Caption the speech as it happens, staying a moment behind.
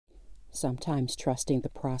Sometimes trusting the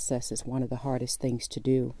process is one of the hardest things to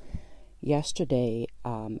do. Yesterday,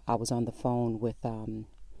 I was on the phone with,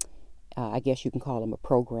 I guess you can call him a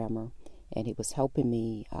programmer, and he was helping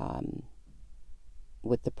me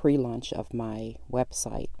with the pre-launch of my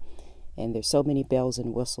website. And there's so many bells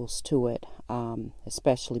and whistles to it,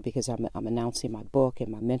 especially because I'm announcing my book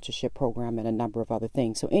and my mentorship program and a number of other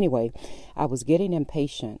things. So anyway, I was getting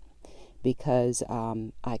impatient because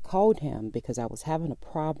I called him because I was having a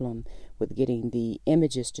problem with getting the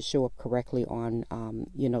images to show up correctly on,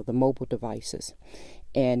 the mobile devices.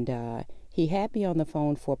 And he had me on the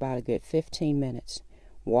phone for about a good 15 minutes,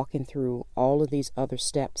 walking through all of these other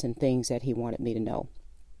steps and things that he wanted me to know.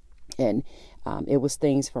 And it was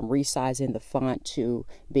things from resizing the font to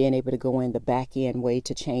being able to go in the back end way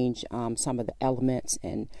to change some of the elements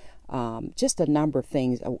and just a number of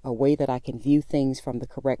things, a way that I can view things from the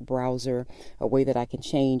correct browser, a way that I can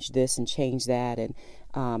change this and change that. And,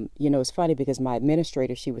 it's funny because my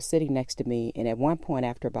administrator, she was sitting next to me. And at one point,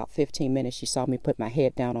 after about 15 minutes, she saw me put my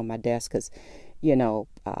head down on my desk because,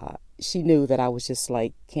 she knew that I was just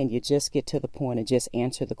like, can you just get to the point and just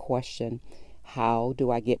answer the question? How do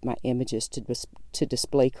I get my images to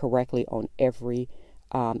display correctly on every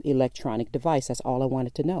electronic device? That's all I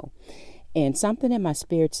wanted to know. And something in my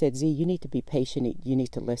spirit said, Z, you need to be patient. You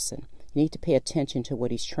need to listen. You need to pay attention to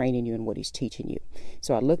what he's training you and what he's teaching you.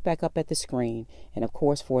 So I looked back up at the screen, and of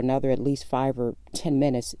course, for another at least 5 or 10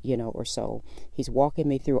 minutes, or so, he's walking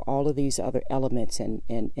me through all of these other elements and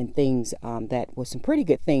things that were some pretty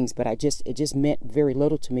good things, but it just meant very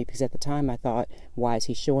little to me because at the time I thought, why is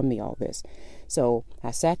he showing me all this? So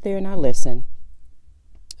I sat there and I listened.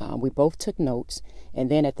 We both took notes, and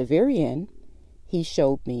then at the very end, he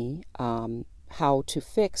showed me how to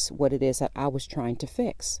fix what it is that I was trying to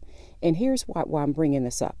fix. And here's why I'm bringing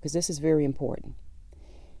this up, because this is very important.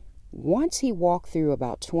 Once he walked through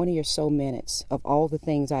about 20 or so minutes of all the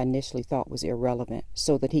things I initially thought was irrelevant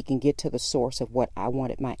so that he can get to the source of what I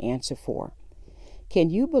wanted my answer for, can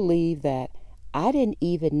you believe that I didn't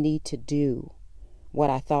even need to do what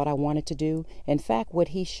I thought I wanted to do? In fact, what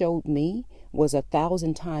he showed me was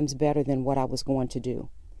 1,000 times better than what I was going to do.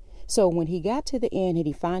 So when he got to the end and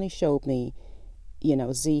he finally showed me,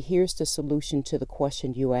 Z, here's the solution to the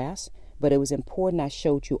question you asked, but it was important I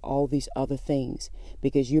showed you all these other things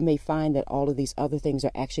because you may find that all of these other things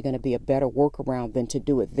are actually going to be a better workaround than to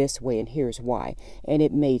do it this way, and here's why. And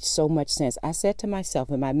it made so much sense. I said to myself,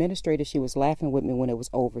 and my administrator, she was laughing with me when it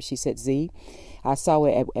was over. She said, Z, I saw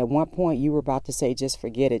it at one point you were about to say, just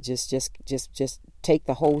forget it. Just take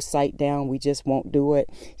the whole site down. We just won't do it.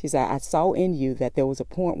 She said, I saw in you that there was a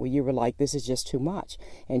point where you were like, this is just too much.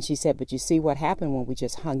 And she said, but you see what happened when we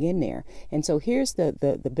just hung in there. And so here's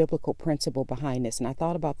the biblical principle behind this. And I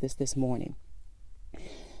thought about this morning.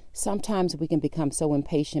 Sometimes we can become so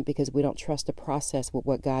impatient because we don't trust the process with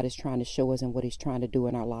what God is trying to show us and what he's trying to do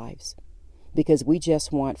in our lives. Because we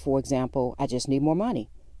just want, for example, I just need more money,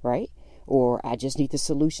 right? Or I just need the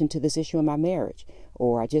solution to this issue in my marriage.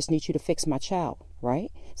 Or I just need you to fix my child,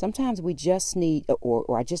 right? Sometimes we just need,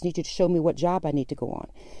 or I just need you to show me what job I need to go on.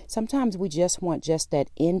 Sometimes we just want just that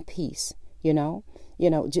end piece,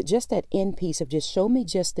 just that end piece of just show me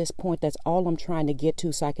just this point. That's all I'm trying to get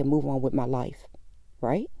to so I can move on with my life,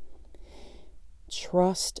 right?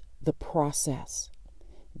 Trust the process.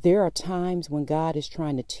 There are times when God is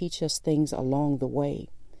trying to teach us things along the way,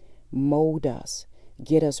 mold us,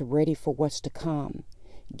 get us ready for what's to come,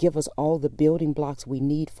 give us all the building blocks we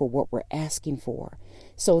need for what we're asking for,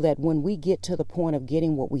 so that when we get to the point of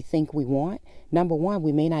getting what we think we want, number one,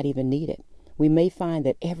 we may not even need it. We may find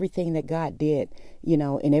that everything that God did,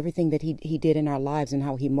 and everything that he did in our lives and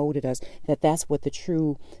how he molded us, that's what the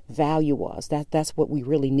true value was. That's what we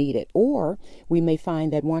really needed. Or we may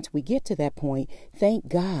find that once we get to that point, thank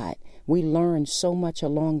God we learned so much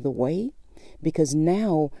along the way, because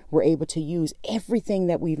now we're able to use everything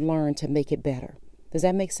that we've learned to make it better. Does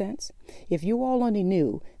that make sense? If you all only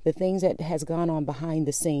knew the things that has gone on behind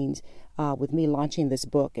the scenes with me launching this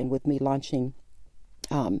book and with me launching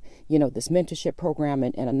this mentorship program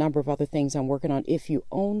and a number of other things I'm working on, if you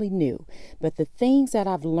only knew. But the things that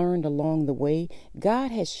I've learned along the way,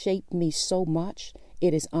 God has shaped me so much,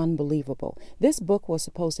 it is unbelievable. This book was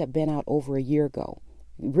supposed to have been out over a year ago,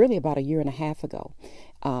 really about a year and a half ago.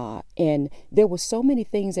 And there were so many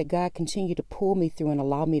things that God continued to pull me through and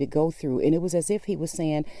allow me to go through. And it was as if he was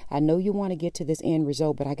saying, I know you want to get to this end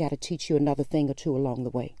result, but I got to teach you another thing or two along the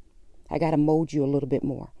way. I got to mold you a little bit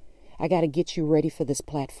more. I got to get you ready for this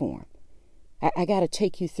platform. I got to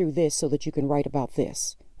take you through this so that you can write about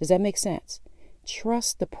this. Does that make sense?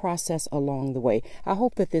 Trust the process along the way. I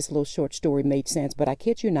hope that this little short story made sense, but I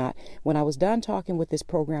kid you not, when I was done talking with this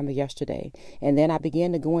programmer yesterday, and then I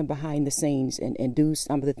began to go in behind the scenes and do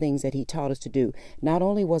some of the things that he taught us to do, not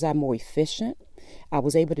only was I more efficient, I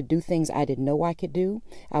was able to do things I didn't know I could do.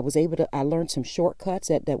 I learned some shortcuts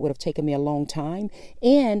that would have taken me a long time.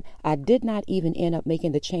 And I did not even end up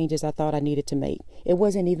making the changes I thought I needed to make. It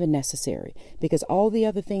wasn't even necessary because all the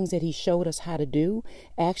other things that he showed us how to do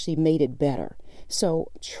actually made it better.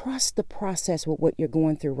 So trust the process with what you're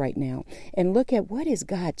going through right now and look at what is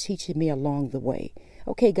God teaching me along the way.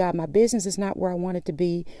 Okay, God, my business is not where I want it to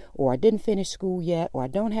be, or I didn't finish school yet, or I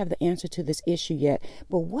don't have the answer to this issue yet.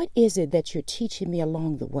 But what is it that you're teaching me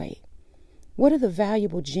along the way? What are the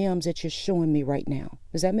valuable gems that you're showing me right now?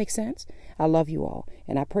 Does that make sense? I love you all,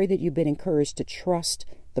 and I pray that you've been encouraged to trust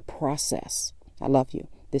the process. I love you.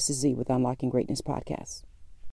 This is Z with Unlocking Greatness Podcast.